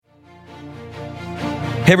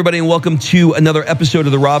Hey, everybody, and welcome to another episode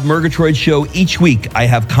of the Rob Murgatroyd Show. Each week, I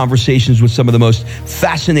have conversations with some of the most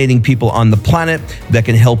fascinating people on the planet that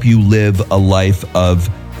can help you live a life of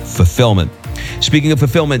fulfillment. Speaking of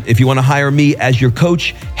fulfillment, if you want to hire me as your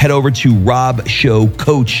coach, head over to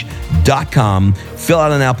robshowcoach.com, fill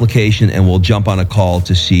out an application, and we'll jump on a call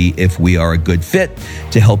to see if we are a good fit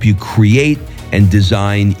to help you create and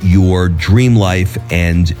design your dream life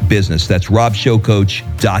and business. That's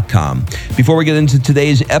robshowcoach.com. Before we get into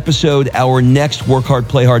today's episode, our next Work Hard,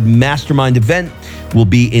 Play Hard Mastermind event will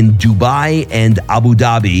be in Dubai and Abu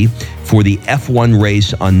Dhabi for the F1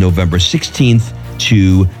 race on November 16th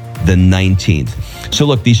to the 19th. So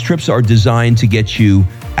look, these trips are designed to get you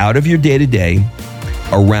out of your day-to-day,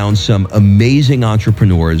 around some amazing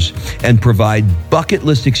entrepreneurs, and provide bucket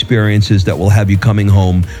list experiences that will have you coming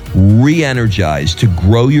home re-energized to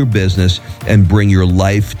grow your business and bring your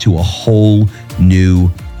life to a whole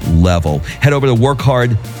new level. Head over to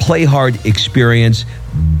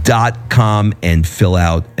workhardplayhardexperience.com and fill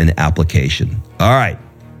out an application. All right,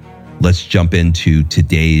 let's jump into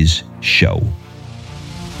today's show.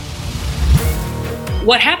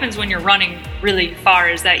 What happens when you're running really far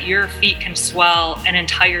is that your feet can swell an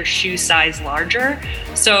entire shoe size larger.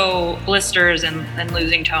 So blisters and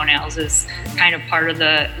losing toenails is kind of part of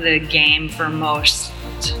the game for most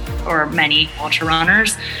or many ultra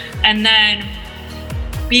runners. And then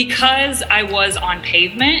because I was on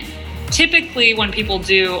pavement, typically when people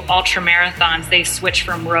do ultra marathons, they switch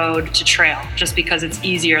from road to trail just because it's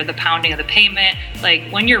easier, the pounding of the pavement. Like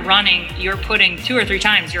when you're running, you're putting 2 or 3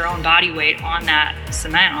 times your own body weight on that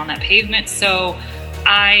cement, on that pavement. So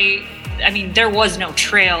I mean, there was no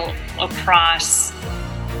trail across,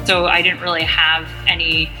 so I didn't really have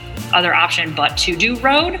any other option but to do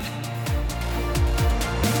road.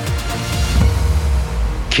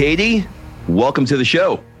 Katie, welcome to the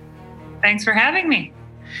show. Thanks for having me.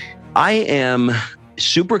 I am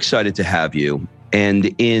super excited to have you.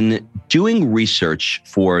 And in doing research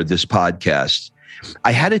for this podcast,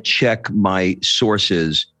 I had to check my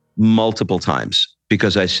sources multiple times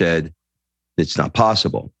because I said, it's not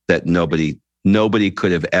possible that nobody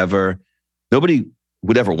would ever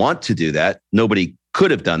want to do that. Nobody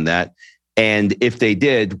could have done that. And if they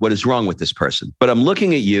did, what is wrong with this person? But I'm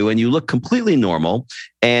looking at you and you look completely normal.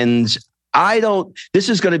 And this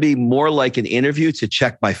is going to be more like an interview to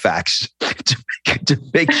check my facts to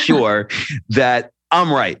make sure that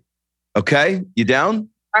I'm right. Okay. You down?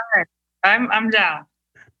 All right. I'm down.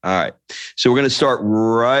 All right. So we're going to start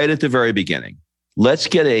right at the very beginning. Let's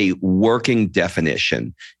get a working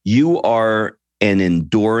definition. You are an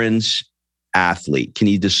endurance athlete. Can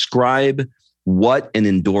you describe what an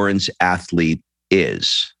endurance athlete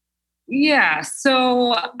is? Yeah,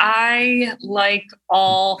 so I like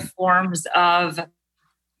all forms of,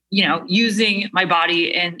 using my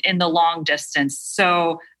body in the long distance.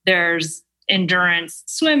 So there's endurance,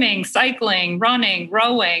 swimming, cycling, running,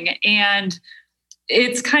 rowing, and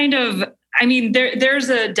it's kind of, there's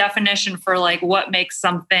a definition for like what makes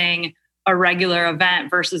something a regular event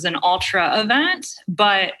versus an ultra event.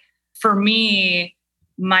 But for me,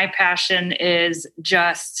 my passion is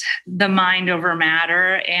just the mind over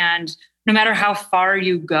matter. And no matter how far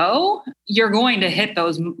you go, you're going to hit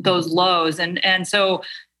those lows. And so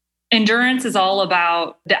endurance is all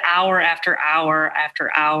about the hour after hour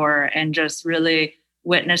after hour and just really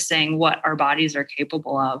witnessing what our bodies are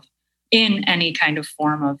capable of in any kind of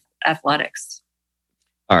form of athletics.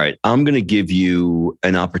 All right. I'm going to give you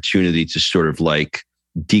an opportunity to sort of like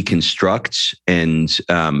deconstruct and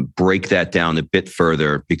break that down a bit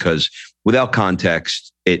further, because without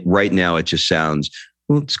context, right now it just sounds,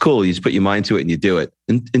 well, it's cool. You just put your mind to it and you do it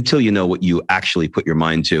until you know what you actually put your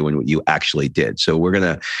mind to and what you actually did. So we're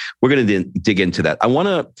gonna dig into that. I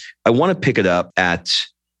want to pick it up at,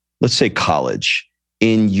 let's say, college.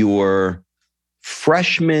 In your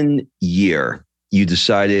freshman year, you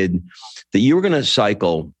decided that you were going to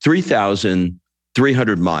cycle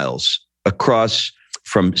 3,300 miles across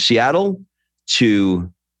from Seattle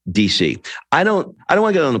to DC. I don't want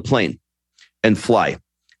to get on a plane and fly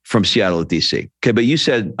from Seattle to DC. Okay, but you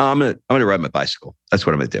said, I'm going to ride my bicycle. That's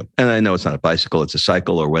what I'm going to do. And I know it's not a bicycle, it's a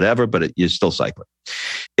cycle or whatever, but you're still cycling.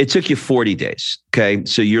 It took you 40 days. Okay,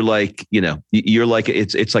 so you're like,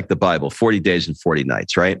 it's like the Bible, 40 days and 40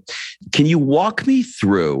 nights, right? Can you walk me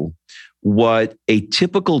through what a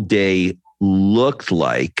typical day looked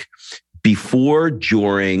like before,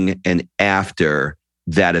 during, and after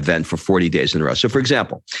that event for 40 days in a row? So for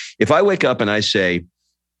example, if I wake up and I say,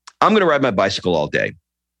 I'm going to ride my bicycle all day,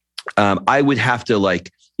 I would have to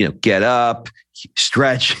get up,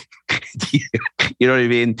 stretch, You know what I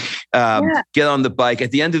mean? Get on the bike.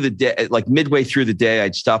 At the end of the day, like midway through the day,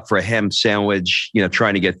 I'd stop for a ham sandwich,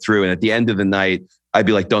 trying to get through. And at the end of the night, I'd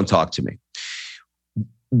be like, don't talk to me.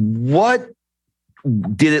 What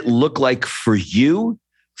did it look like for you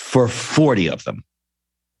for 40 of them?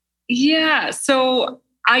 Yeah. So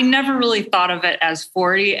I never really thought of it as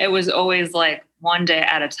 40. It was always like one day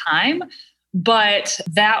at a time. But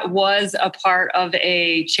that was a part of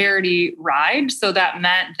a charity ride. So that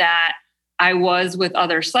meant that I was with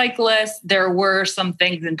other cyclists. There were some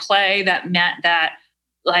things in play that meant that,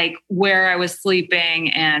 like, where I was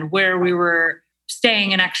sleeping and where we were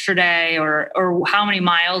staying an extra day or how many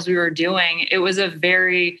miles we were doing, it was a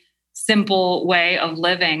very simple way of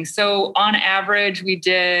living. So on average, we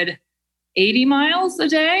did 80 miles a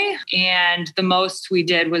day. And the most we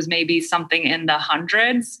did was maybe something in the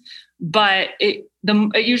hundreds. But it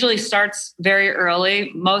usually starts very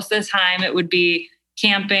early. Most of the time it would be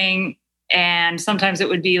camping, and sometimes it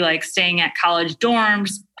would be like staying at college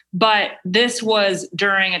dorms. But this was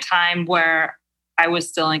during a time where I was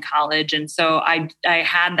still in college. And so I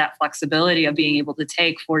had that flexibility of being able to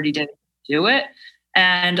take 40 days to do it.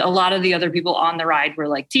 And a lot of the other people on the ride were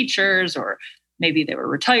like teachers, or maybe they were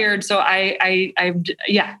retired. So I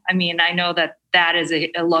know that is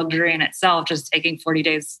a luxury in itself, just taking 40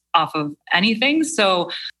 days off of anything. So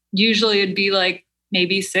usually it'd be like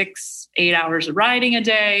maybe 6-8 hours of riding a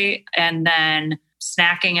day, and then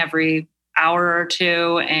snacking every hour or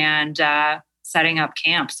two, and setting up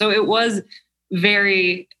camp. So it was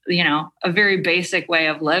very, a very basic way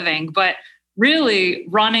of living, but really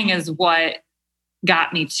running is what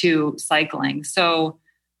got me to cycling. So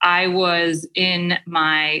I was in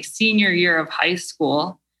my senior year of high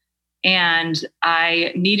school, and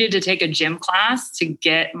I needed to take a gym class to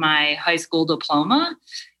get my high school diploma.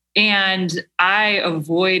 And I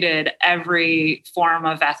avoided every form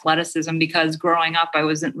of athleticism because growing up, I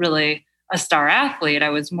wasn't really a star athlete. I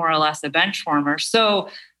was more or less a bench warmer. So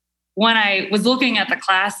when I was looking at the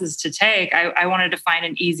classes to take, I wanted to find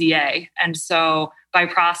an easy A. And so by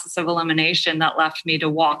process of elimination, that left me to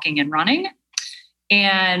walking and running.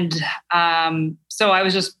 And so I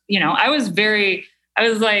was just, I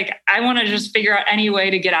was like, I want to just figure out any way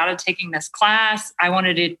to get out of taking this class. I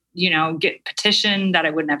wanted to, get petitioned that I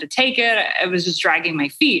wouldn't have to take it. I was just dragging my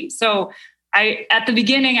feet. So at the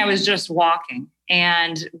beginning, I was just walking,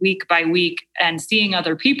 and week by week and seeing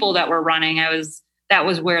other people that were running, that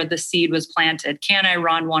was where the seed was planted. Can I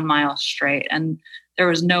run 1 mile straight? And there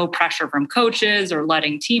was no pressure from coaches or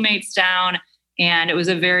letting teammates down. And it was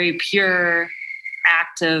a very pure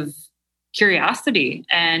act of curiosity.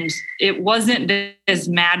 And it wasn't this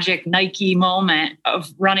magic Nike moment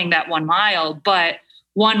of running that 1 mile, but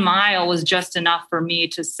 1 mile was just enough for me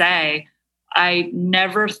to say, I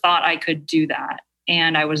never thought I could do that.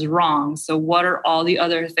 And I was wrong. So what are all the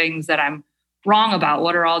other things that I'm wrong about?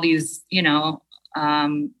 What are all these,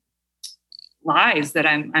 lies that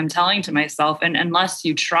I'm telling to myself? And unless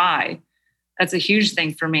you try, that's a huge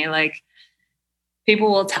thing for me. Like,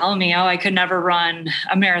 people will tell me, I could never run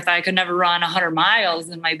a marathon. I could never run 100 miles.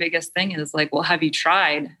 And my biggest thing is like, well, have you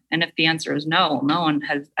tried? And if the answer is no, no one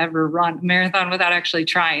has ever run a marathon without actually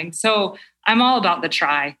trying. So I'm all about the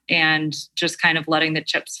try and just kind of letting the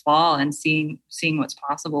chips fall and seeing what's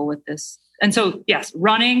possible with this. And so, yes,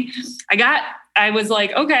 running, I was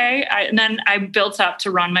like, okay. And then I built up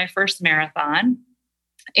to run my first marathon.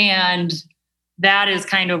 And that is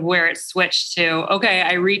kind of where it switched to, okay,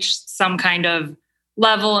 I reached some kind of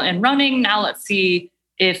level in running. Now let's see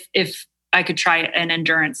if I could try an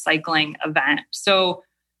endurance cycling event. So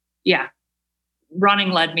yeah, running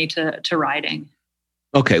led me to riding.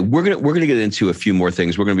 Okay, we're gonna get into a few more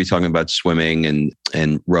things. We're gonna be talking about swimming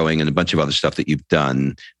and rowing and a bunch of other stuff that you've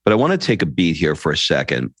done. But I want to take a beat here for a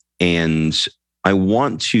second, and I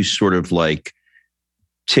want to sort of like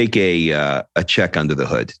take a check under the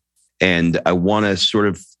hood, and I want to sort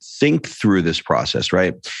of think through this process,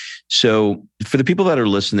 right? So for the people that are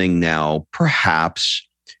listening now, perhaps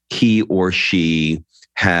he or she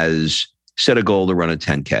has set a goal to run a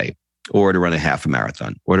 10K or to run a half a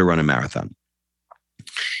marathon or to run a marathon.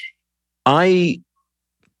 I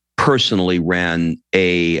personally ran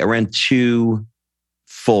 2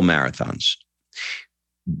 full marathons.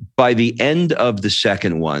 By the end of the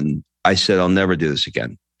second one, I said, I'll never do this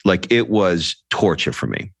again. Like, it was torture for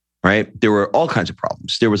me, right? There were all kinds of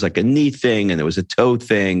problems. There was like a knee thing, and there was a toe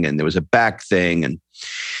thing, and there was a back thing.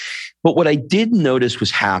 But what I did notice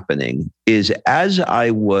was happening is as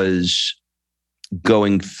I was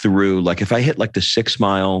going through, like if I hit like the 6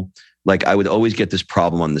 mile, like I would always get this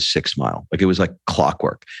problem on the 6 mile. Like it was like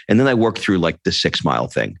clockwork. And then I worked through like the 6 mile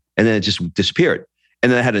thing, and then it just disappeared.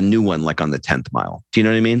 And then I had a new one like on the 10th mile. Do you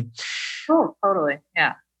know what I mean? Oh, totally.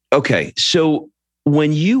 Yeah. Okay. So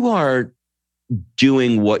when you are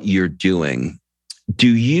doing what you're doing,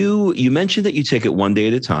 you mentioned that you take it one day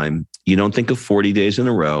at a time. You don't think of 40 days in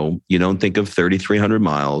a row. You don't think of 3,300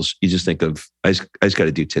 miles. You just think of, I just got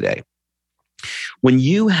to do today. When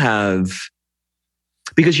you have,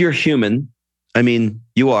 because you're human, I mean,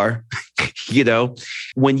 you are,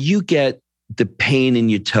 when you get the pain in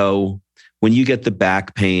your toe, when you get the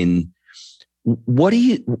back pain, what do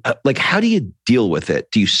you, how do you deal with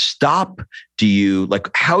it? Do you stop? Do you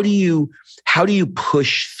how do you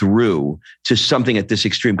push through to something at this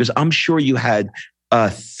extreme? Because I'm sure you had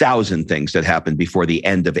 1,000 things that happened before the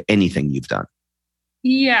end of anything you've done.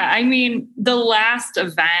 Yeah. I mean, the last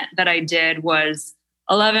event that I did was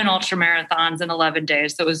 11 ultra marathons in 11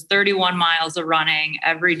 days. So it was 31 miles of running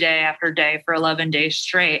every day after day for 11 days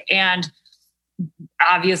straight. And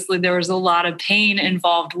obviously there was a lot of pain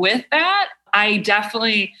involved with that. I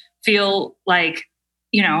definitely feel like,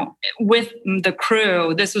 with the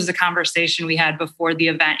crew, this was a conversation we had before the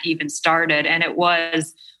event even started. And it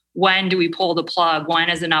was, when do we pull the plug? When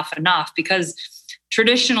is enough enough? Because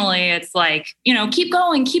traditionally it's like, keep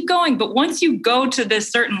going. But once you go to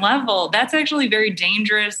this certain level, that's actually very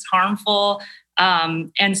dangerous, harmful.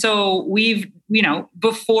 And so we've,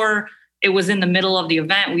 before it was in the middle of the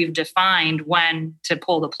event, we've defined when to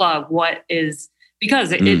pull the plug.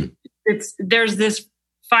 Because there's this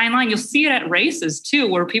fine line. You'll see it at races too,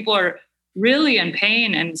 where people are really in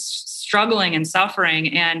pain and struggling and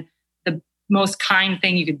suffering. And the most kind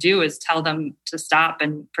thing you could do is tell them to stop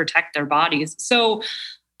and protect their bodies. So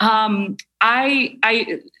I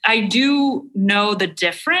do know the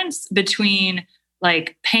difference between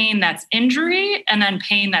like pain that's injury and then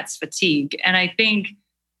pain that's fatigue. And I think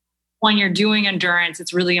when you're doing endurance,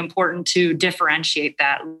 it's really important to differentiate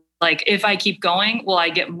that. Like, if I keep going, will I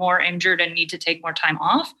get more injured and need to take more time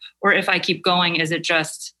off? Or if I keep going, is it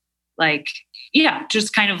just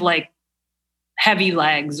just kind of like heavy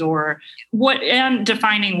legs or what, and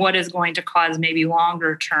defining what is going to cause maybe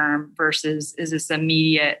longer term versus is this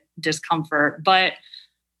immediate discomfort. But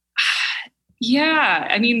yeah,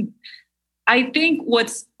 I mean, I think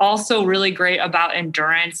what's also really great about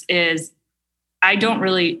endurance is I don't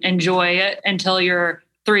really enjoy it until you're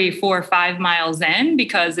 3, 4, 5 miles in,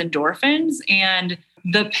 because endorphins and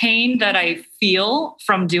the pain that I feel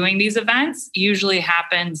from doing these events usually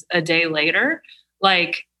happens a day later.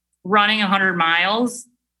 Like running 100 miles,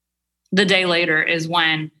 the day later is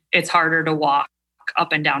when it's harder to walk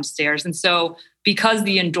up and down stairs. And so because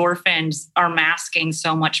the endorphins are masking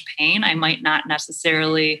so much pain, I might not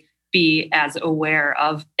necessarily be as aware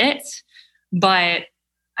of it. But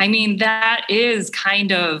I mean, that is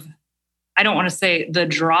kind of, I don't want to say the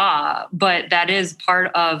draw, but that is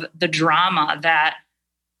part of the drama that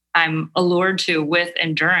I'm allured to with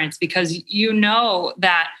endurance, because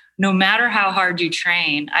that no matter how hard you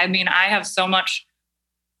train, I mean, I have so much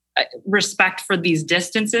respect for these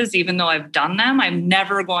distances, even though I've done them. I'm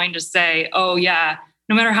never going to say, oh yeah,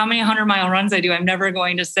 no matter how many 100-mile runs I do, I'm never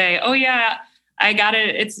going to say, oh yeah, I got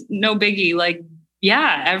it. It's no biggie. Like,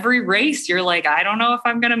 yeah, every race you're like, I don't know if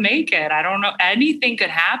I'm going to make it. I don't know. Anything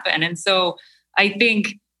could happen. And so I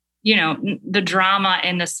think, the drama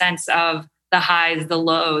in the sense of the highs, the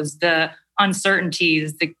lows, the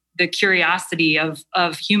uncertainties, the curiosity of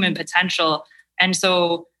human potential. And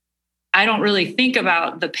so I don't really think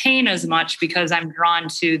about the pain as much because I'm drawn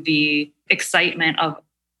to the excitement of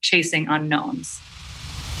chasing unknowns.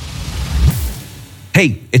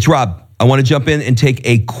 Hey, it's Rob. I want to jump in and take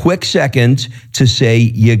a quick second to say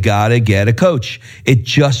you got to get a coach. It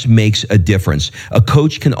just makes a difference. A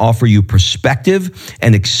coach can offer you perspective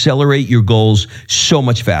and accelerate your goals so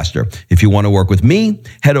much faster. If you want to work with me,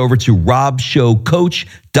 head over to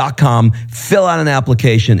robshowcoach.com, fill out an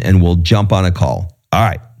application, and we'll jump on a call. All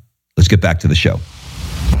right, let's get back to the show.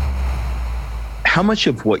 How much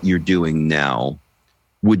of what you're doing now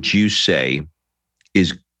would you say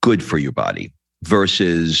is good for your body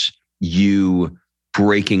versus you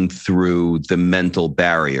breaking through the mental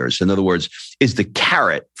barriers? In other words, is the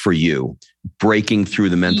carrot for you breaking through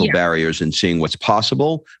the mental barriers and seeing what's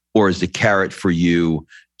possible? Or is the carrot for you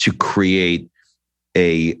to create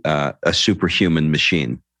a superhuman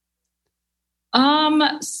machine?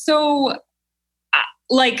 So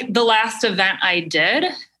like the last event I did,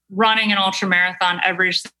 running an ultra marathon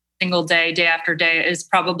every single day, day after day, is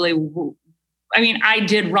probably, I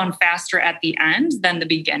did run faster at the end than the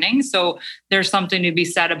beginning. So there's something to be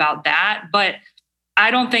said about that. But I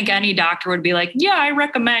don't think any doctor would be like, yeah, I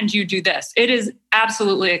recommend you do this. It is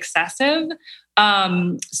absolutely excessive.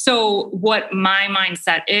 So what my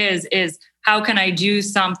mindset is how can I do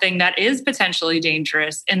something that is potentially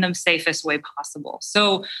dangerous in the safest way possible?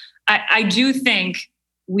 So I do think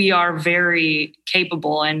we are very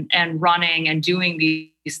capable and running and doing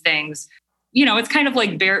these things. It's kind of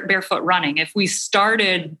like barefoot running. If we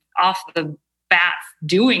started off the bat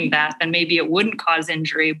doing that, then maybe it wouldn't cause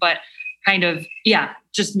injury, but kind of,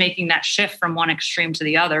 just making that shift from one extreme to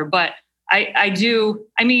the other. But there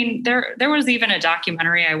was even a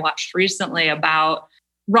documentary I watched recently about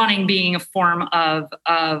running being a form of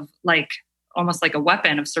like almost like a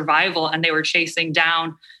weapon of survival. And they were chasing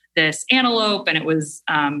down this antelope, and it was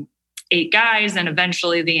 8 guys, and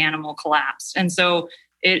eventually the animal collapsed. And so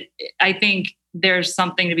I think there's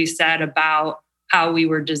something to be said about how we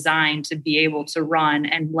were designed to be able to run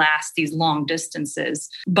and last these long distances.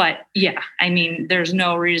 But there's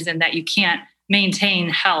no reason that you can't maintain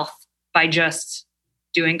health by just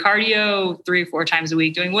doing cardio 3 or 4 times a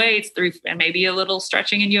week, doing weights, and maybe a little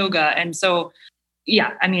stretching and yoga. And so,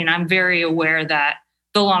 I'm very aware that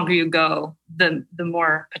the longer you go, the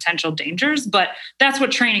more potential dangers, but that's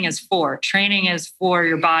what training is for. Training is for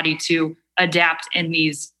your body to adapt in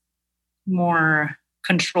these more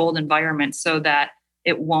controlled environments so that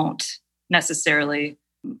it won't necessarily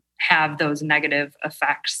have those negative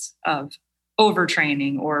effects of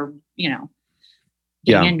overtraining or,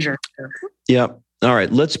 getting injured. Yeah. All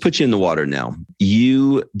right. Let's put you in the water now.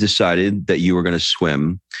 You decided that you were going to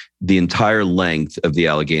swim the entire length of the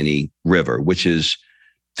Allegheny River, which is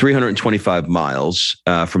 325 miles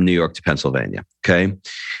from New York to Pennsylvania. Okay.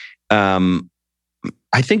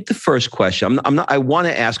 I think the first question, I want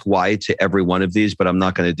to ask why to every one of these, but I'm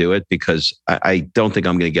not going to do it because I don't think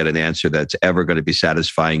I'm going to get an answer that's ever going to be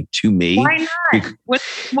satisfying to me. Why not?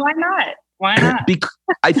 Why not? Why not?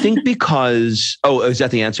 I think because, is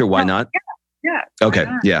that the answer? Why not? Yeah. Okay.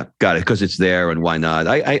 Yeah. Got it. Because it's there and why not?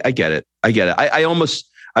 I get it. I get it. I don't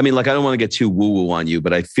want to get too woo-woo on you,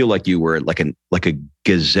 but I feel like you were like a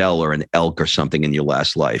gazelle or an elk or something in your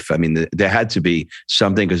last life. I mean, there had to be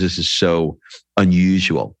something because this is so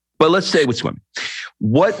unusual. But let's stay with swimming.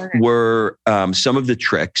 What were some of the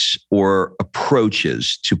tricks or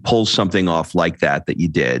approaches to pull something off like that you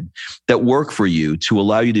did that work for you to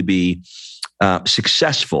allow you to be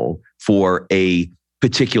successful for a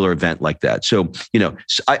particular event like that? So,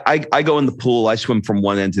 I go in the pool, I swim from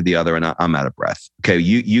one end to the other, and I'm out of breath. Okay.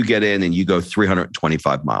 You get in and you go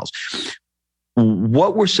 325 miles.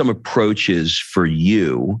 What were some approaches for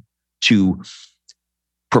you to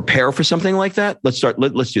prepare for something like that? Let's do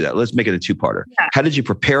that. Let's make it a 2-parter. Yeah. How did you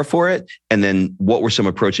prepare for it? And then what were some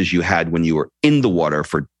approaches you had when you were in the water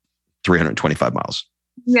for 325 miles?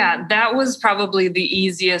 Yeah, that was probably the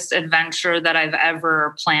easiest adventure that I've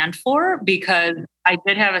ever planned for because I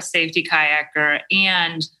did have a safety kayaker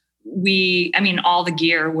and all the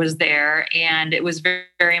gear was there and it was very,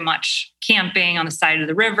 very much camping on the side of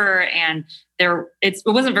the river and it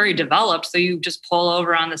wasn't very developed. So you just pull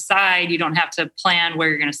over on the side. You don't have to plan where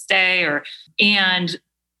you're going to stay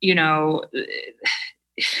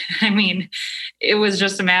it was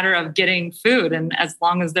just a matter of getting food. And as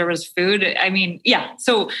long as there was food,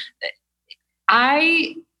 So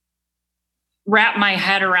I wrap my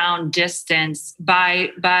head around distance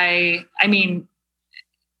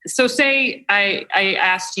so say I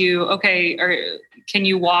asked you, okay, or can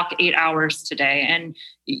you walk 8 hours today? And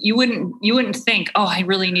you wouldn't think, oh, I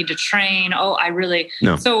really need to train. Oh,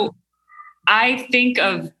 no. So I think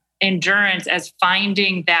of endurance as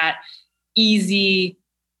finding that easy,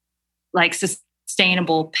 like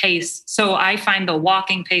sustainable pace. So I find the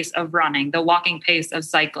walking pace of running, the walking pace of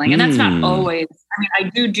cycling. And that's not always, I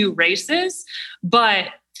do races, but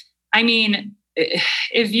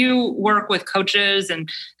if you work with coaches and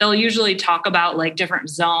they'll usually talk about like different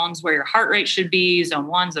zones where your heart rate should be, zone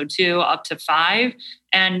 1, zone 2, up to 5.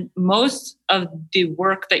 And most of the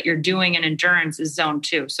work that you're doing in endurance is zone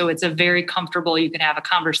 2. So it's a very comfortable, you can have a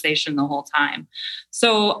conversation the whole time.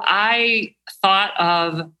 So I thought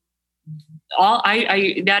of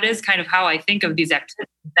that is kind of how I think of these activities,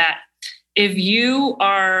 that if you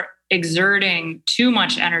are exerting too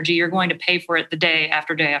much energy, you're going to pay for it the day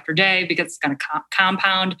after day after day because it's going to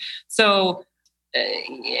compound. So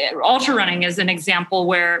ultra running is an example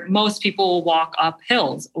where most people will walk up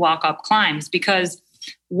hills, walk up climbs, because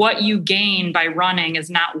what you gain by running is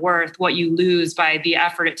not worth what you lose by the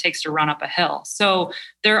effort it takes to run up a hill. So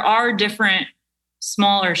there are different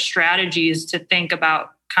smaller strategies to think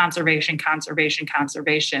about conservation.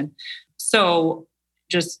 So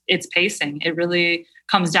just it's pacing. It really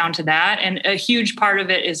comes down to that. And a huge part of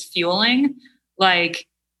it is fueling. Like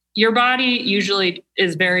your body usually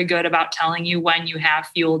is very good about telling you when you have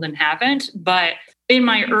fueled and haven't, but in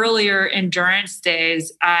my earlier endurance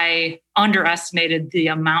days, I underestimated the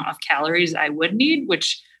amount of calories I would need,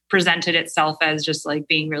 which presented itself as just like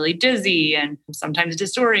being really dizzy and sometimes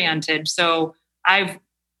disoriented. So I've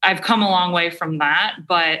come a long way from that,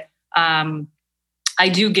 but I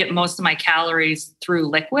do get most of my calories through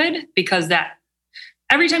liquid, because that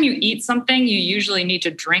every time you eat something, you usually need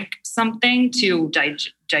to drink something to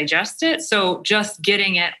digest it. So just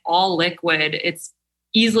getting it all liquid, it's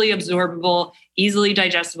easily absorbable, easily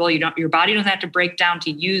digestible. Your body doesn't have to break down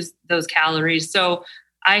to use those calories. So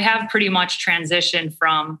I have pretty much transitioned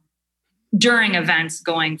from during events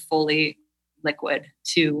going fully liquid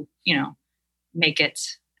to, make it.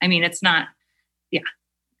 I mean, it's not, yeah,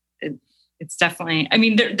 it's definitely, I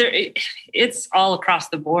mean, it's all across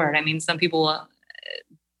the board. I mean, some people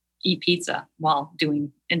eat pizza while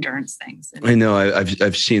doing endurance things. I know.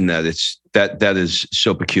 I've seen that. That is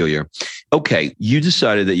so peculiar. Okay. You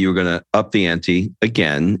decided that you were going to up the ante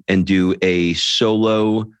again and do a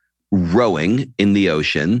solo rowing in the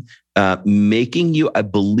ocean, making you, I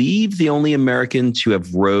believe, the only American to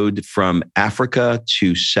have rowed from Africa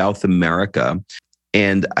to South America.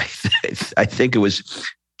 And I think it was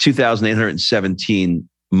 2,817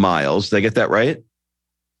 miles. Did I get that right?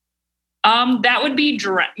 That would be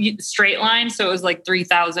straight line. So it was like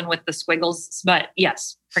 3,000 with the squiggles, but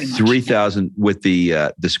yes, pretty much 3,000 with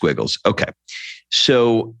the squiggles. Okay.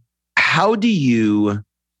 So how do you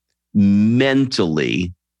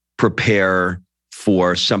mentally prepare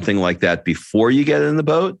for something like that before you get in the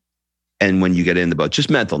boat and when you get in the boat? Just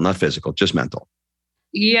mental, not physical, just mental.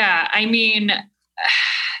 Yeah. I mean,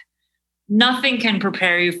 nothing can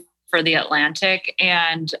prepare you for the Atlantic.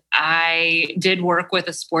 And I did work with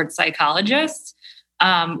a sports psychologist,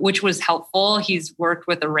 which was helpful. He's worked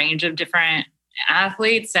with a range of different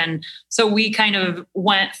athletes. And so we kind of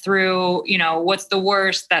went through, what's the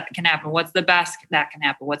worst that can happen? What's the best that can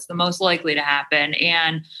happen? What's the most likely to happen?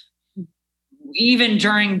 And even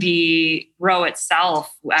during the row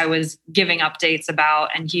itself, I was giving updates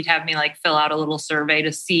about, and he'd have me like fill out a little survey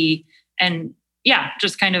to see, and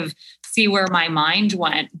just kind of see where my mind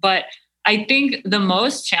went. But I think the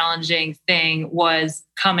most challenging thing was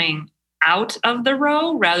coming out of the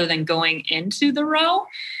row rather than going into the row,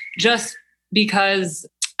 just because,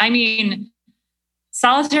 I mean,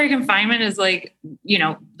 solitary confinement is like,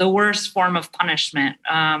 the worst form of punishment.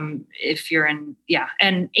 If you're in,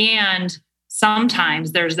 and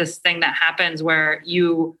sometimes there's this thing that happens where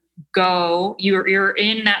you're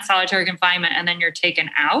in that solitary confinement and then you're taken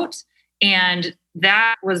out. And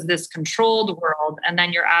that was this controlled world. And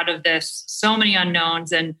then you're out of this, so many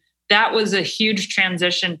unknowns. And that was a huge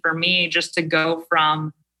transition for me, just to go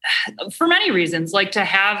from, for many reasons, like to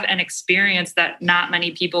have an experience that not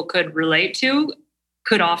many people could relate to,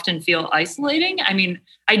 could often feel isolating. I mean,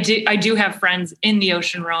 I do have friends in the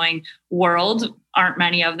ocean rowing world. Aren't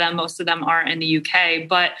many of them. Most of them are in the UK.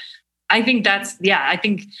 But I think I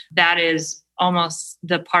think that is almost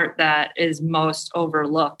the part that is most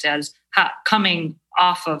overlooked as coming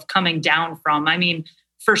down from. I mean,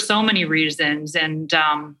 for so many reasons. And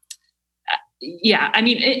I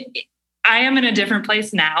mean, I am in a different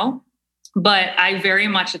place now, but I very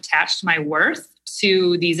much attached my worth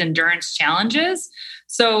to these endurance challenges.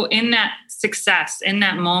 So in that success, in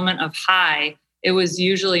that moment of high, it was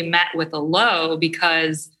usually met with a low,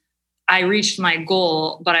 because I reached my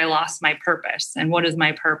goal, but I lost my purpose. And what is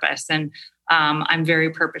my purpose? And I'm very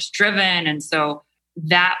purpose driven. And so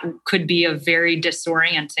that could be a very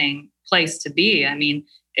disorienting place to be. I mean,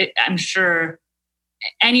 I'm sure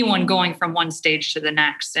anyone going from one stage to the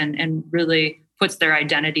next and really puts their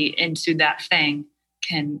identity into that thing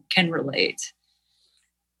can relate.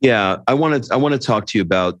 Yeah, I want to talk to you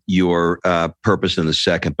about your purpose in a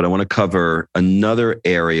second, but I want to cover another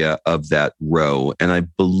area of that row. And I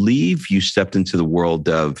believe you stepped into the world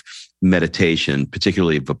of meditation,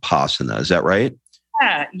 particularly Vipassana. Is that right?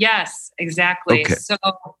 Yeah, yes, exactly. Okay. So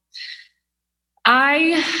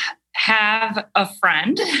I have a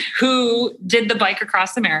friend who did the Bike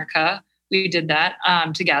Across America. We did that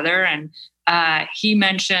together. And he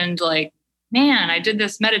mentioned, like, man, I did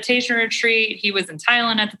this meditation retreat. He was in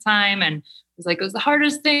Thailand at the time, and was like, it was the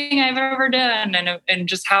hardest thing I've ever done, and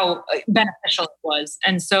just how beneficial it was.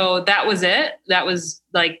 And so that was it. That was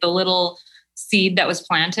like the little seed that was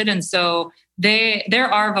planted. And so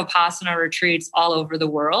there are Vipassana retreats all over the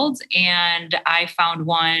world. And I found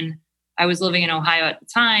one. I was living in Ohio at the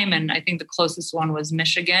time, and I think the closest one was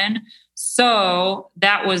Michigan. So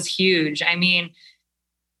that was huge. I mean,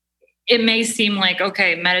 it may seem like,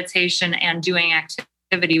 okay, meditation and doing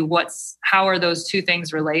activity, how are those two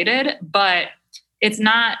things related? But it's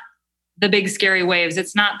not the big scary waves.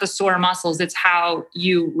 It's not the sore muscles. It's how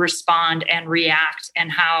you respond and react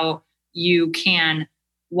and how you can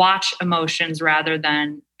watch emotions rather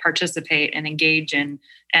than participate and engage in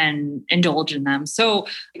and indulge in them. So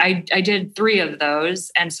I did 3 of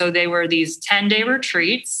those. And so they were these 10-day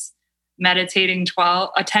retreats, meditating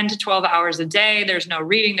 10 to 12 hours a day. There's no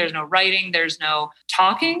reading, there's no writing, there's no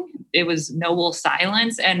talking. It was noble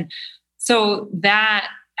silence. And so that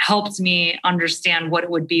helped me understand what it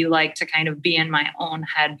would be like to kind of be in my own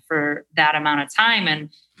head for that amount of time. And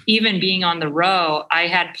even being on the row, I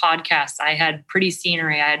had podcasts, I had pretty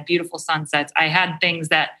scenery, I had beautiful sunsets, I had things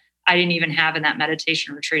that I didn't even have in that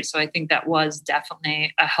meditation retreat. So I think that was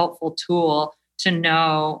definitely a helpful tool to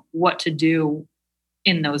know what to do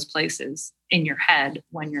in those places in your head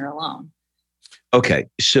when you're alone. Okay.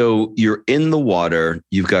 So you're in the water,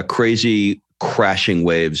 you've got crazy crashing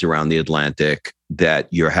waves around the Atlantic that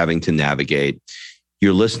you're having to navigate.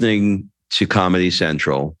 You're listening to Comedy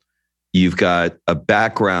Central. You've got a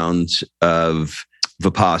background of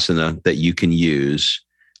Vipassana that you can use,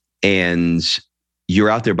 and you're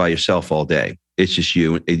out there by yourself all day. It's just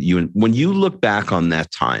you. When you look back on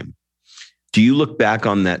that time, do you look back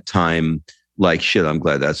on that time like, shit, I'm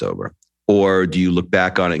glad that's over? Or do you look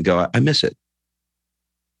back on it and go, I miss it?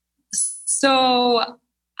 So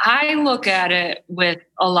I look at it with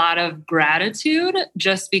a lot of gratitude,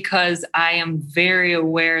 just because I am very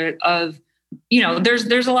aware of,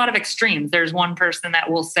 there's a lot of extremes. There's one person that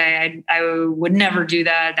will say, I would never do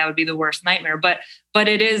that. That would be the worst nightmare. But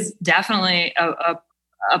it is definitely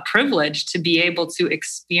a privilege to be able to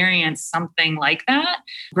experience something like that.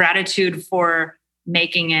 Gratitude for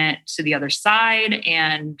making it to the other side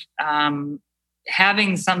and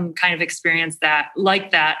having some kind of experience like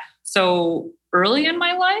that. So early in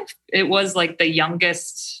my life, it was like the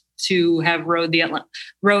youngest to have rode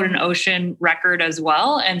an ocean record as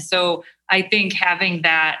well. And so I think having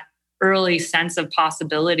that early sense of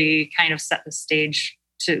possibility kind of set the stage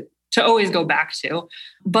to always go back to.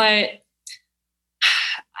 But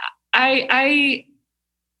I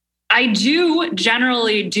do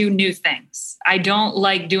generally do new things. I don't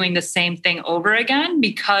like doing the same thing over again,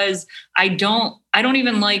 because I don't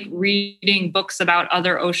even like reading books about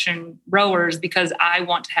other ocean rowers, because I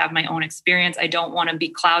want to have my own experience. I don't want to be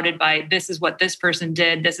clouded by, this is what this person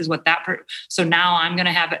did, this is what so now I'm going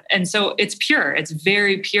to have it. And so it's pure. It's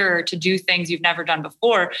very pure to do things you've never done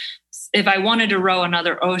before. If I wanted to row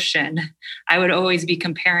another ocean, I would always be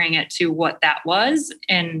comparing it to what that was.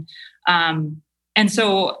 And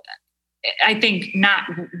so I think not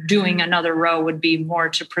doing another row would be more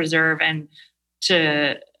to preserve and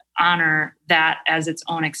to honor that as its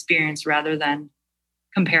own experience rather than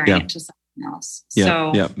comparing it to something else.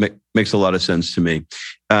 Makes a lot of sense to me.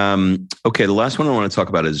 Okay, the last one I want to talk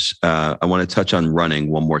about is I want to touch on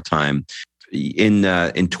running one more time. In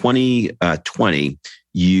 2020,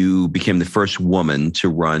 you became the first woman to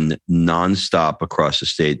run nonstop across the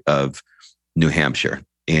state of New Hampshire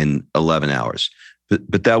in 11 hours.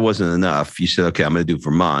 But that wasn't enough. You said, okay, I'm going to do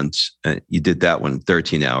Vermont. You did that one in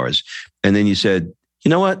 13 hours. And then you said, you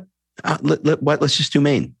know what? Let's just do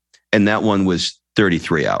Maine. And that one was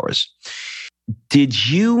 33 hours. Did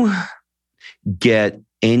you get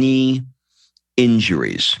any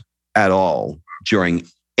injuries at all during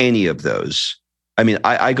any of those? I mean,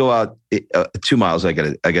 I go out 2 miles, I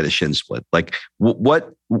get a shin split. Like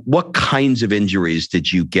what kinds of injuries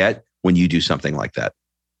did you get when you do something like that?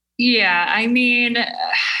 Yeah, I mean,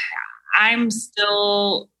 I'm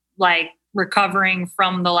still like recovering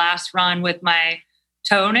from the last run with my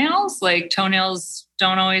toenails. Like toenails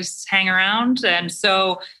don't always hang around. And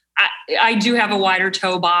so I do have a wider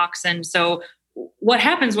toe box. And so what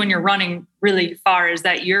happens when you're running really far is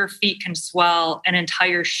that your feet can swell an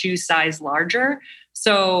entire shoe size larger.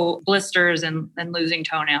 So blisters and losing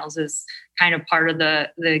toenails is kind of part of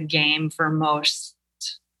the game for most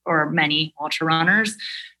or many ultra runners.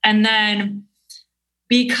 And then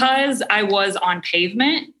because I was on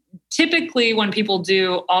pavement, typically when people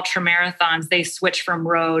do ultra marathons, they switch from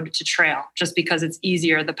road to trail just because it's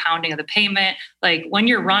easier, the pounding of the pavement. Like when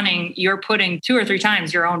you're running, you're putting 2 or 3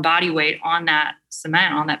 times your own body weight on that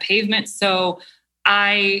cement, on that pavement. So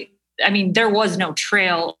I mean, there was no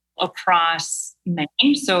trail across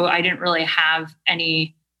Maine, so I didn't really have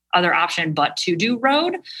any other option but to do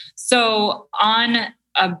road. So on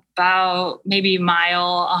about maybe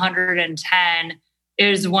mile 110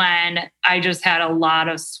 is when I just had a lot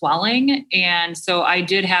of swelling. And so I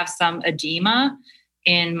did have some edema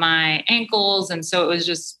in my ankles. And so it was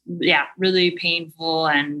just, really painful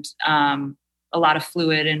and a lot of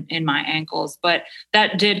fluid in my ankles. But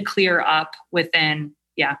that did clear up within,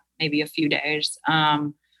 maybe a few days.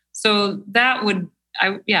 So that would,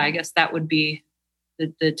 I guess that would be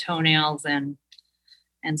the toenails and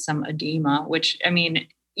some edema, which, I mean,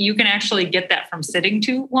 you can actually get that from sitting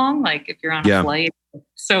too long, like if you're on a flight.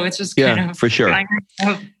 So it's just kind of for sure.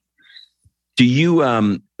 Do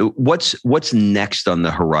you what's next on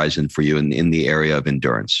the horizon for you in the area of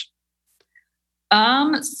endurance?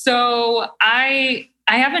 So I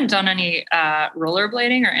haven't done any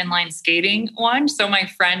rollerblading or inline skating one. So my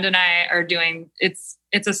friend and I are doing it's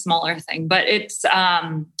a smaller thing, but it's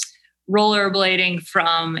rollerblading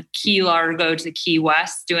from Key Largo to Key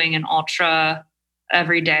West, doing an ultra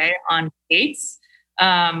every day on skates.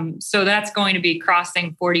 So that's going to be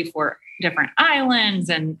crossing 44 different islands,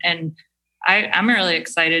 and I'm really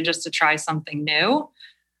excited just to try something new.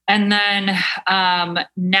 And then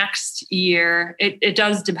next year, it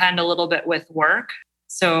does depend a little bit with work.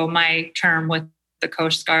 So my term with the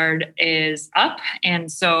Coast Guard is up,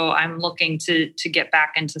 and so I'm looking to get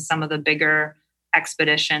back into some of the bigger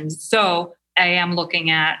expeditions. So I am looking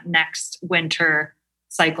at next winter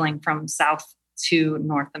cycling from South to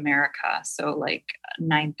North America. So like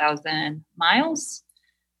 9,000 miles.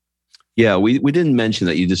 Yeah, we didn't mention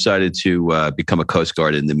that you decided to become a Coast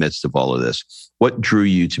Guard in the midst of all of this. What drew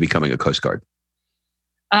you to becoming a Coast Guard?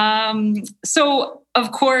 So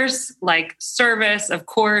of course, like service, of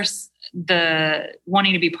course, the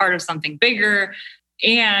wanting to be part of something bigger.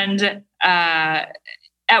 And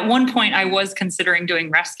at one point I was considering doing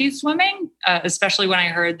rescue swimming, especially when I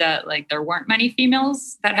heard that like there weren't many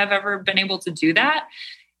females that have ever been able to do that.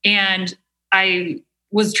 And I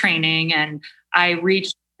was training and I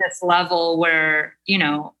reached this level where,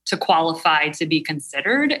 to qualify to be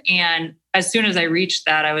considered. And as soon as I reached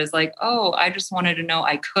that, I was like, oh, I just wanted to know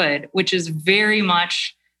I could, which is very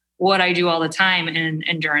much what I do all the time in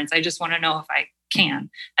endurance. I just want to know if I can.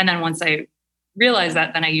 And then once I realize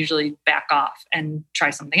that, then I usually back off and try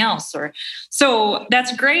something else. So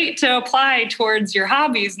that's great to apply towards your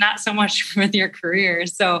hobbies, not so much with your career.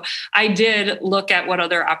 So I did look at what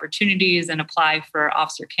other opportunities and apply for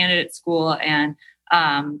officer candidate school. And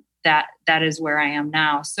that is where I am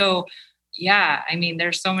now. So yeah, I mean,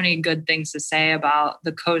 there's so many good things to say about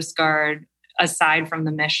the Coast Guard, aside from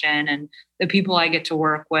the mission and the people I get to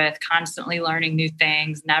work with, constantly learning new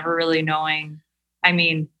things, never really knowing. I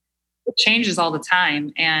mean, it changes all the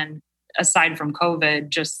time. And aside from COVID,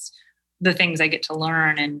 just the things I get to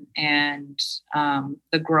learn and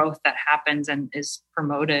the growth that happens and is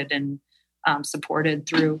promoted and supported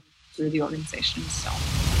through the organization. So.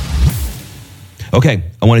 Okay,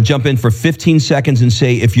 I want to jump in for 15 seconds and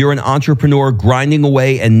say, if you're an entrepreneur grinding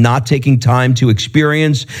away and not taking time to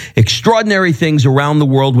experience extraordinary things around the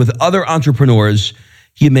world with other entrepreneurs,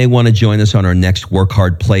 you may want to join us on our next Work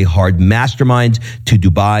Hard, Play Hard Mastermind to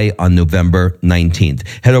Dubai on November 19th.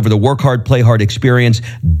 Head over to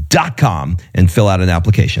workhardplayhardexperience.com and fill out an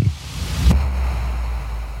application.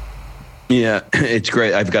 Yeah, it's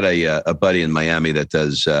great. I've got a buddy in Miami that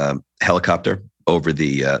does helicopter over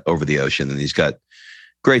the ocean, and he's got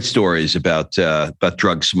great stories about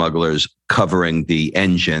drug smugglers covering the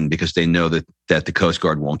engine because they know that the Coast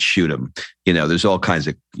Guard won't shoot them. There's all kinds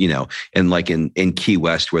of, and like in Key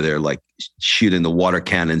West where they're like shooting the water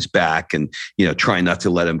cannons back and, trying not to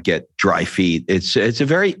let them get dry feet. It's a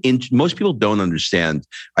very, most people don't understand,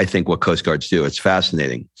 I think, what Coast Guards do. It's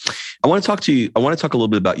fascinating. I want to talk a little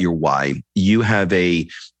bit about your why. You have a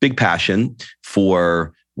big passion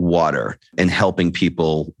for water and helping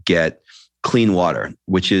people get clean water,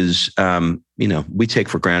 which is, we take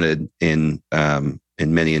for granted in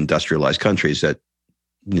many industrialized countries that,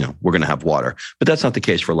 we're going to have water, but that's not the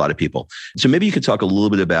case for a lot of people. So maybe you could talk a little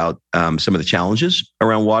bit about some of the challenges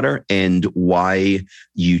around water and why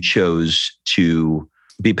you chose to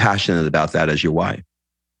be passionate about that as your why.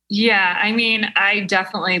 Yeah, I mean, I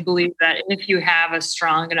definitely believe that if you have a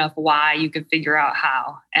strong enough why, you can figure out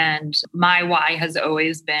how. And my why has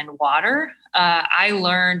always been water. I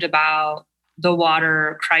learned about the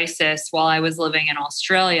water crisis while I was living in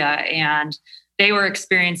Australia, and they were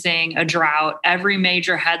experiencing a drought. Every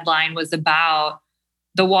major headline was about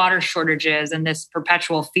the water shortages and this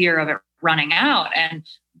perpetual fear of it running out. And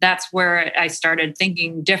that's where I started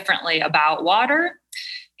thinking differently about water.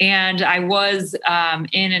 And I was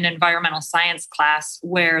in an environmental science class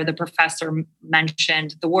where the professor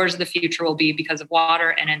mentioned the wars of the future will be because of water.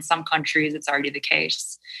 And in some countries, it's already the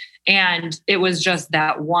case. And it was just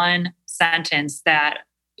that one sentence that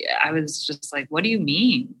I was just like, what do you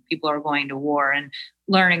mean people are going to war? And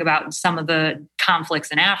learning about some of the conflicts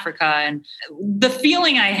in Africa. And the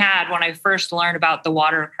feeling I had when I first learned about the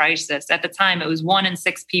water crisis, at the time, it was 1 in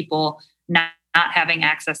 6 people not having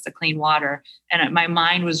access to clean water. And my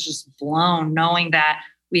mind was just blown knowing that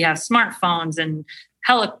we have smartphones and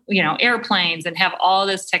airplanes and have all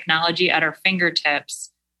this technology at our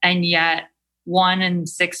fingertips. And yet 1 in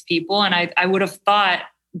 6 people, and I would have thought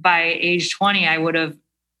by age 20, I would have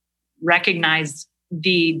recognized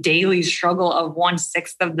the daily struggle of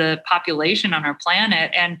 1/6 of the population on our planet.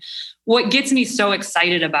 And what gets me so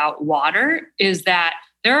excited about water is that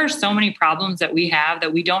there are so many problems that we have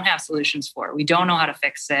that we don't have solutions for. We don't know how to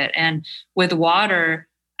fix it. And with water,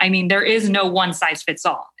 I mean, there is no one size fits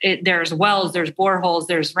all. There's wells, there's boreholes,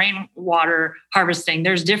 there's rainwater harvesting.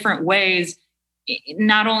 There's different ways,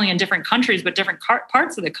 not only in different countries, but different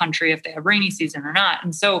parts of the country if they have rainy season or not.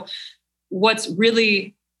 And so what's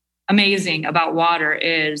really amazing about water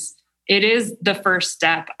is it is the first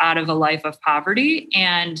step out of a life of poverty,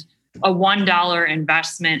 and a $1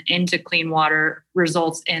 investment into clean water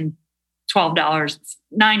results in $9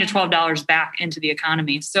 to $12 back into the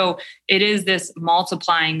economy. So it is this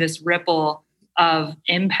multiplying, this ripple of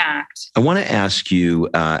impact. I want to ask you,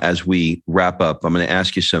 as we wrap up, I'm going to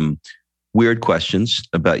ask you some weird questions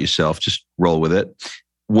about yourself. Just roll with it.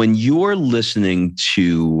 When you're listening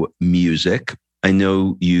to music, I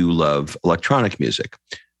know you love electronic music.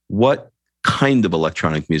 What kind of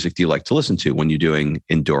electronic music do you like to listen to when you're doing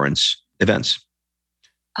endurance events?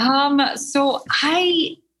 So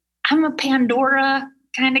I'm a Pandora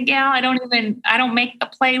kind of gal. I don't make the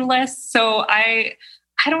playlist. So I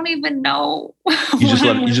don't even know. You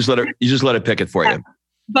just let it pick it for you.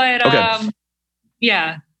 But okay.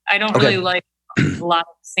 Yeah, I don't really like a lot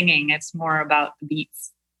of singing. It's more about the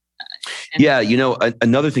beats. Yeah,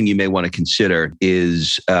 another thing you may want to consider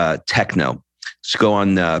is techno. Just go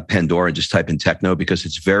on Pandora and just type in techno, because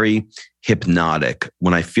it's very hypnotic.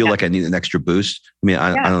 When I feel like I need an extra boost, I mean,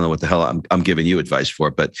 I don't know what the hell I'm giving you advice for,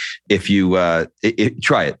 but if you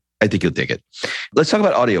try it, I think you'll dig it. Let's talk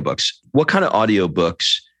about audiobooks. What kind of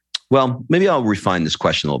audiobooks? Well, maybe I'll refine this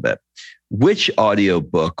question a little bit. Which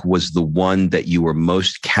audiobook was the one that you were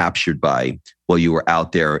most captured by while you were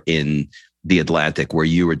out there in the Atlantic, where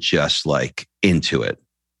you were just like into it?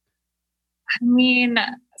 I mean,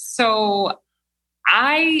 so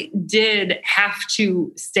I did have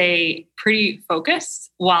to stay pretty focused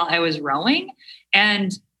while I was rowing.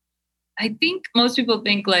 And I think most people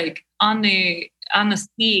think like on the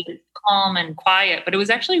sea, it's calm and quiet, but it was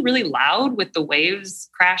actually really loud with the waves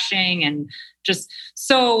crashing and just,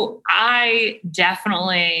 so I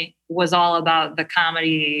definitely was all about the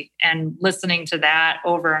comedy and listening to that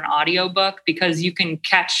over an audiobook, because you can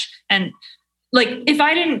catch, and like, if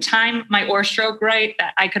I didn't time my oar stroke right,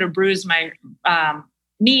 I could have bruised my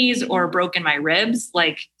knees or broken my ribs.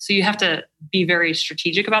 Like, so you have to be very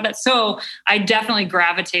strategic about that. So I definitely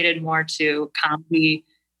gravitated more to comedy,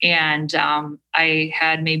 and I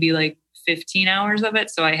had maybe like 15 hours of it.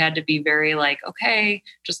 So I had to be very like, okay,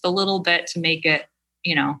 just a little bit to make it,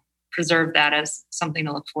 preserve that as something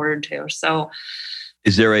to look forward to. So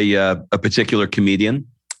is there a particular comedian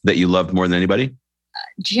that you loved more than anybody?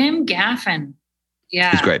 Jim Gaffigan.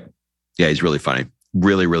 Yeah. He's great. Yeah, he's really funny.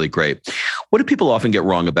 Really, really great. What do people often get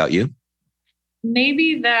wrong about you?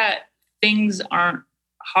 Maybe that things aren't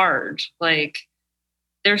hard. Like,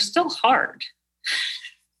 they're still hard.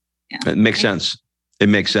 Yeah. It makes sense. It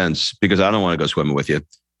makes sense, because I don't want to go swimming with you.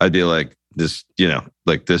 I'd be like, this,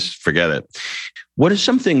 like this, forget it. What are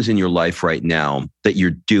some things in your life right now that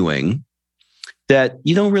you're doing that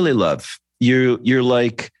you don't really love? You're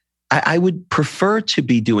like, I would prefer to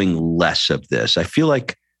be doing less of this. I feel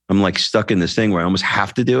like I'm like stuck in this thing where I almost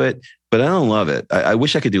have to do it, but I don't love it. I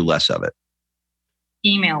wish I could do less of it.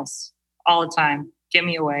 Emails all the time. Get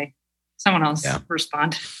me away. Someone else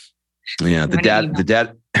respond. Yeah,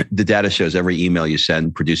 the data shows every email you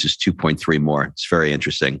send produces 2.3 more. It's very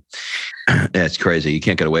interesting. It's crazy. You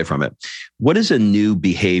can't get away from it. What is a new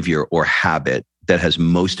behavior or habit that has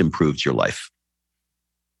most improved your life?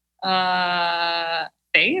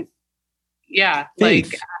 Faith. Yeah.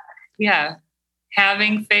 Faith.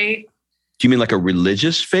 Having faith. Do you mean like a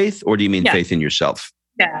religious faith, or do you mean faith in yourself?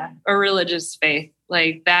 Yeah, a religious faith.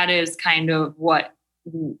 Like, that is kind of what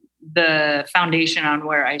the foundation on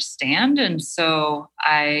where I stand. And so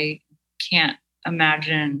I can't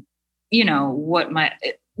imagine, what my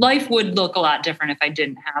life would look a lot different if I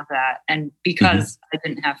didn't have that. And because I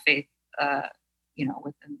didn't have faith,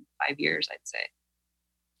 within 5 years, I'd say.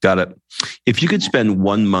 Got it. If you could spend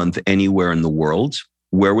 1 month anywhere in the world,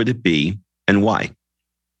 where would it be and why?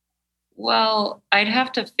 Well, I'd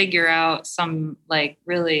have to figure out some like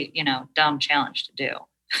really, dumb challenge to do.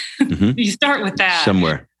 You start with that.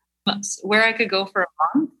 Somewhere. Where I could go for a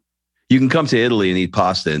month. You can come to Italy and eat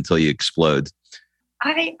pasta until you explode.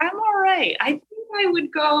 I'm all right. I think I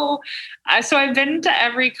would go. So I've been to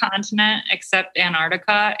every continent except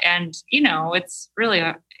Antarctica, and it's really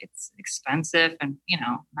it's expensive and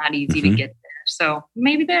not easy to get there. So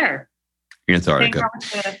maybe there. Antarctica. Hang out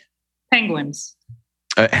with the penguins.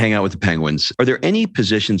 Hang out with the penguins. Are there any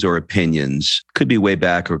positions or opinions, could be way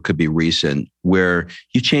back or could be recent, where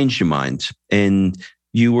you changed your mind and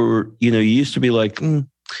you were, you used to be like,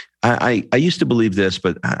 I used to believe this,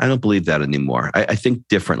 but I don't believe that anymore. I think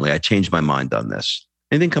differently. I changed my mind on this.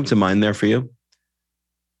 Anything come to mind there for you?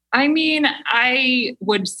 I mean, I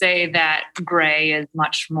would say that gray is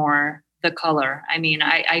much more the color. I mean,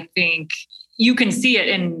 I think you can see it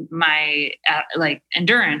in my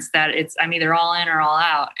endurance that I'm either all in or all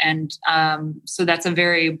out. And so that's a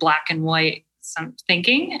very black and white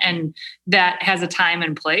thinking, and that has a time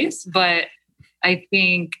and place. But I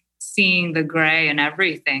think seeing the gray and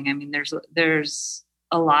everything, I mean, there's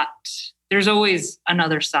a lot, there's always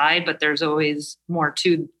another side, but there's always more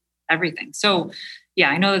to everything. So yeah,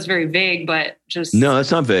 I know that's very vague, but just... No,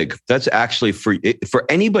 that's not vague. That's actually for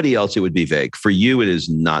anybody else, it would be vague. For you, it is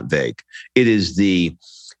not vague. It is the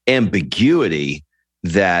ambiguity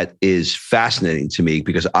that is fascinating to me,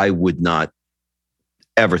 because I would not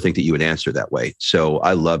ever think that you would answer that way. So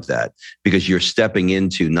I love that, because you're stepping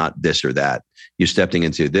into not this or that. You're stepping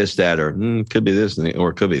into this, that, or could be this,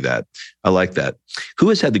 or it could be that. I like that. Who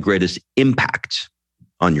has had the greatest impact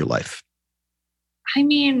on your life? I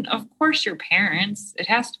mean, of course, your parents. It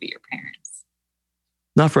has to be your parents.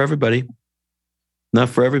 Not for everybody. Not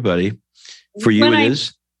for everybody. For you, it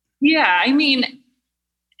is. Yeah, I mean,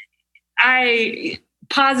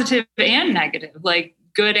 positive and negative, like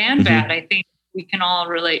good and bad. I think we can all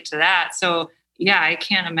relate to that. So yeah, I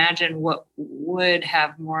can't imagine what would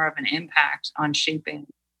have more of an impact on shaping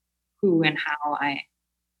who and how I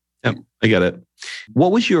am. Yep, I get it.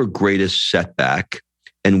 What was your greatest setback,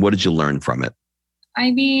 and what did you learn from it?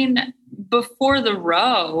 I mean, before the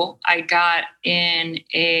row, I got in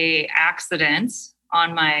a accident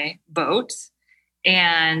on my boat,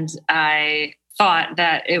 and I thought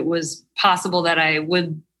that it was possible that I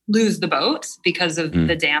would lose the boat because of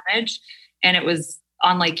the damage. And it was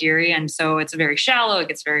on Lake Erie. And so it's very shallow. It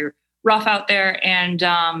gets very rough out there. And,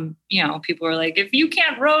 people were like, if you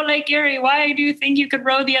can't row Lake Erie, why do you think you could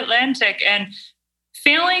row the Atlantic? And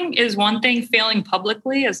failing is one thing. Failing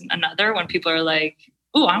publicly is another. When people are like,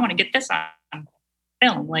 "Oh, I want to get this on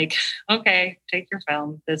film." Like, okay, take your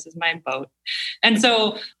film. This is my boat. And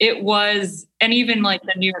so it was, and even like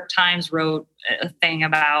the New York Times wrote a thing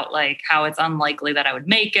about like how it's unlikely that I would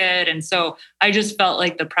make it. And so I just felt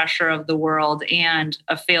like the pressure of the world and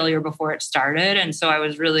a failure before it started. And so I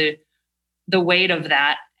was really the weight of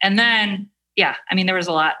that. And then, yeah, I mean, there was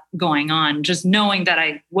a lot going on, just knowing that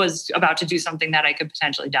I was about to do something that I could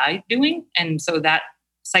potentially die doing. And so that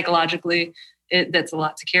psychologically, that's a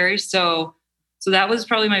lot to carry. So that was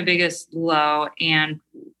probably my biggest low. And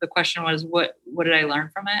the question was, what did I learn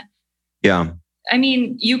from it? Yeah. I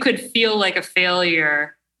mean, you could feel like a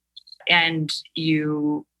failure, and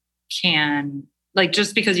you can, like,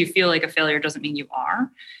 just because you feel like a failure doesn't mean you are.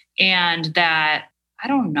 And that, I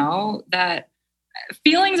don't know, that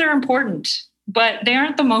feelings are important, but they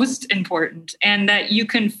aren't the most important. And that you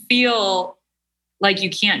can feel like you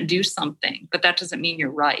can't do something, but that doesn't mean you're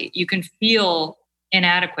right. You can feel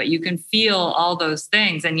inadequate. You can feel all those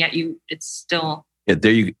things, and yet it's still... Yeah,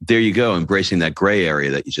 there you go. Embracing that gray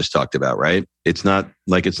area that you just talked about, right? It's not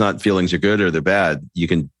feelings are good or they're bad. You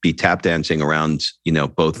can be tap dancing around,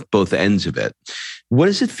 both ends of it. What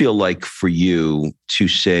does it feel like for you to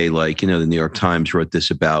say, like, the New York Times wrote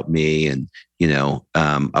this about me, and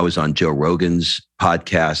I was on Joe Rogan's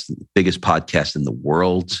podcast, biggest podcast in the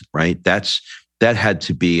world, right? That had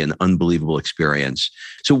to be an unbelievable experience.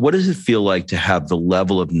 So what does it feel like to have the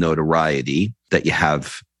level of notoriety that you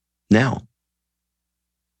have now?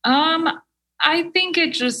 I think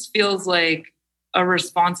it just feels like a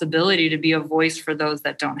responsibility to be a voice for those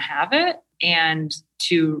that don't have it, and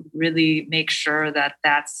to really make sure that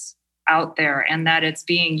that's out there and that it's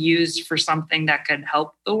being used for something that could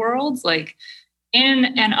help the world. Like, in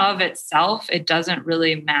and of itself, it doesn't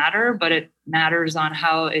really matter, but it matters on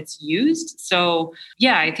how it's used. So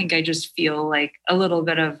yeah, I think I just feel like a little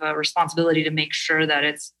bit of a responsibility to make sure that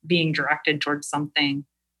it's being directed towards something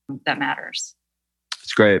that matters.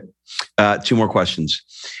 It's great. 2 more questions.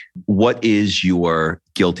 What is your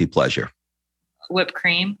guilty pleasure? Whipped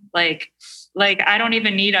cream. Like I don't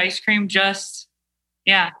even need ice cream. Just,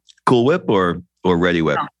 yeah. Cool Whip or Ready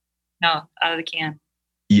Whip? No, out of the can.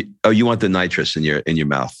 You want the nitrous in your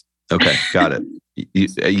mouth? Okay, got it.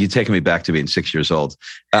 You're taking me back to being 6 years old.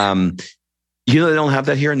 They don't have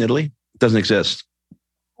that here in Italy. It doesn't exist.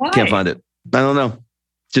 Why? Can't find it. I don't know.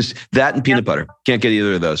 Just that and peanut butter. Can't get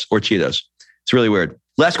either of those, or Cheetos. It's really weird.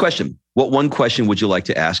 Last question. What one question would you like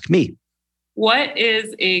to ask me? What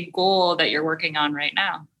is a goal that you're working on right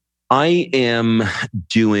now? I am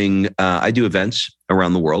doing, I do events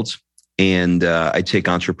around the world, and I take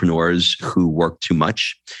entrepreneurs who work too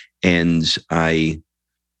much, and I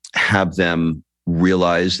have them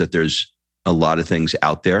realize that there's a lot of things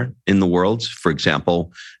out there in the world. For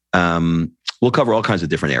example, we'll cover all kinds of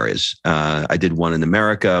different areas. I did one in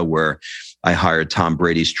America where I hired Tom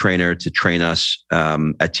Brady's trainer to train us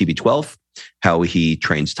at TB12, how he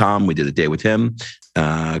trains Tom. We did a day with him.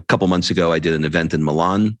 A couple months ago, I did an event in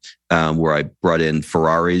Milan where I brought in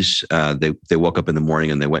Ferraris. They woke up in the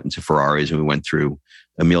morning and they went into Ferraris, and we went through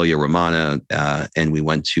Emilia Romagna, and we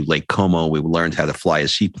went to Lake Como. We learned how to fly a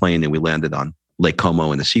seaplane, and we landed on Lake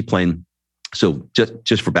Como in a seaplane. So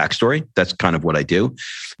just for backstory, that's kind of what I do.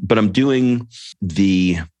 But I'm doing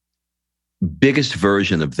the biggest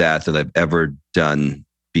version of that I've ever done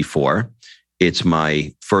before. It's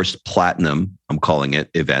my first platinum, I'm calling it,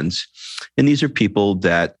 events. And these are people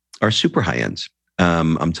that are super high end.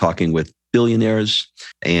 I'm talking with billionaires,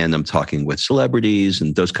 and I'm talking with celebrities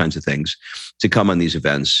and those kinds of things to come on these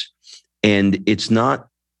events. And it's not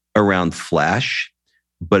around flash,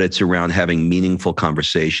 but it's around having meaningful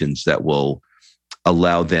conversations that will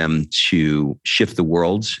allow them to shift the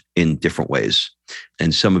world in different ways.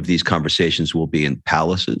 And some of these conversations will be in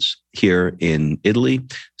palaces here in Italy.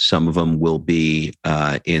 Some of them will be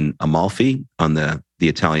in Amalfi on the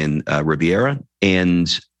Italian Riviera.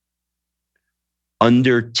 And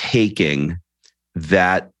undertaking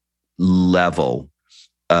that level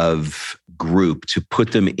of group to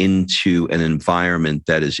put them into an environment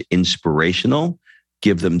that is inspirational,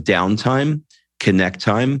 give them downtime, connect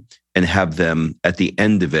time, and have them at the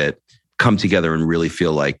end of it come together and really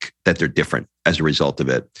feel like that they're different as a result of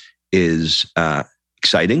it is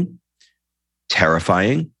exciting,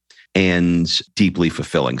 terrifying, and deeply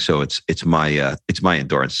fulfilling. So it's my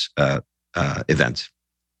endurance event.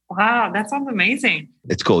 Wow, that sounds amazing.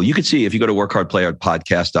 It's cool. You could see, if you go to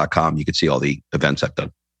workhardplayhardpodcast.com, you could see all the events I've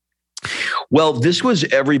done. Well, this was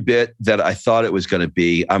every bit that I thought it was going to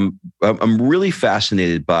be. I'm really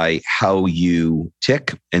fascinated by how you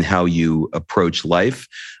tick and how you approach life.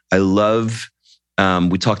 I love,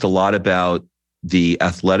 we talked a lot about the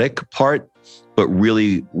athletic part, but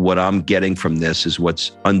really what I'm getting from this is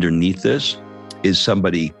what's underneath this is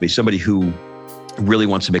somebody who really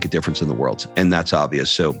wants to make a difference in the world. And that's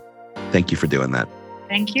obvious. So thank you for doing that.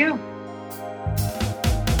 Thank you.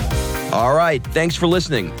 All right. Thanks for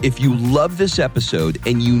listening. If you love this episode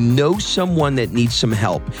and you know someone that needs some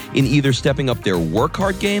help in either stepping up their work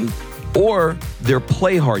hard game or their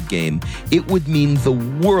play hard game, it would mean the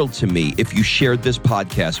world to me if you shared this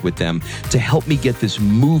podcast with them to help me get this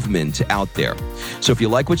movement out there. So if you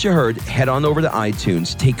like what you heard, head on over to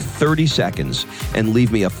iTunes, take 30 seconds and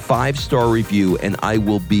leave me a 5-star review, and I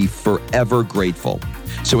will be forever grateful.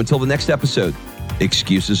 So until the next episode,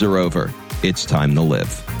 excuses are over. It's time to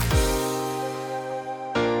live.